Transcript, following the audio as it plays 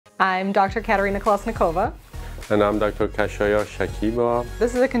I'm Dr. Kolesnikova. And I'm Dr. Shakiba.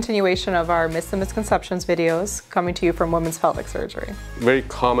 This is a continuation of our Myths and Misconceptions videos coming to you from Women's Pelvic Surgery. Very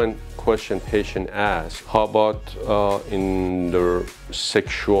common question patient asks, how about in their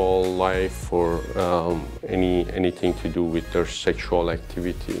sexual life or anything to do with their sexual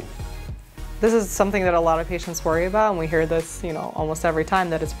activity? This is something that a lot of patients worry about, and we hear this, almost every time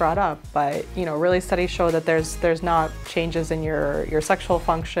that it's brought up. But, really studies show that there's not changes in your sexual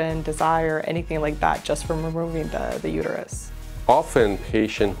function, desire, anything like that, just from removing the uterus. Often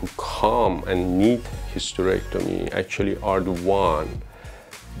patients who come and need hysterectomy actually are the one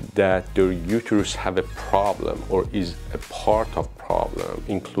that their uterus have a problem or is a part of problem,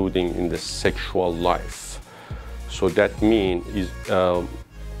 including in the sexual life. So that means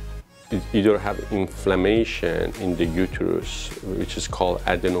either have inflammation in the uterus, which is called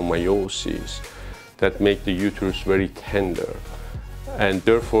adenomyosis, that make the uterus very tender. And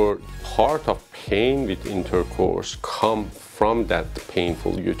therefore, part of pain with intercourse come from that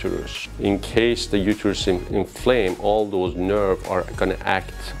painful uterus. In case the uterus is inflamed, all those nerves are going to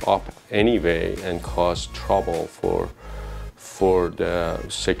act up anyway and cause trouble for the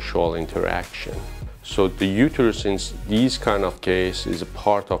sexual interaction. So the uterus in these kind of cases is a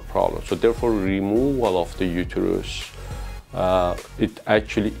part of problem. So therefore, removal of the uterus, it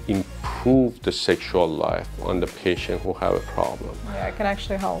actually improves the sexual life on the patient who have a problem. Yeah, it can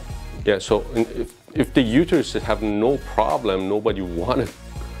actually help. Yeah, so if the uterus have no problem, nobody want to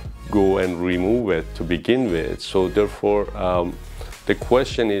go and remove it to begin with. So therefore, the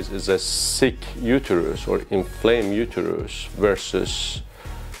question is a sick uterus or inflamed uterus versus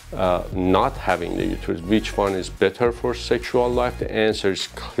not having the uterus, which one is better for sexual life? The answer is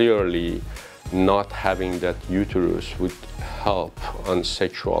clearly not having that uterus would help on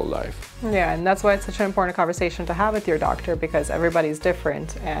sexual life. Yeah, and that's why it's such an important conversation to have with your doctor, because everybody's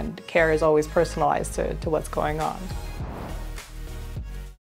different and care is always personalized to what's going on.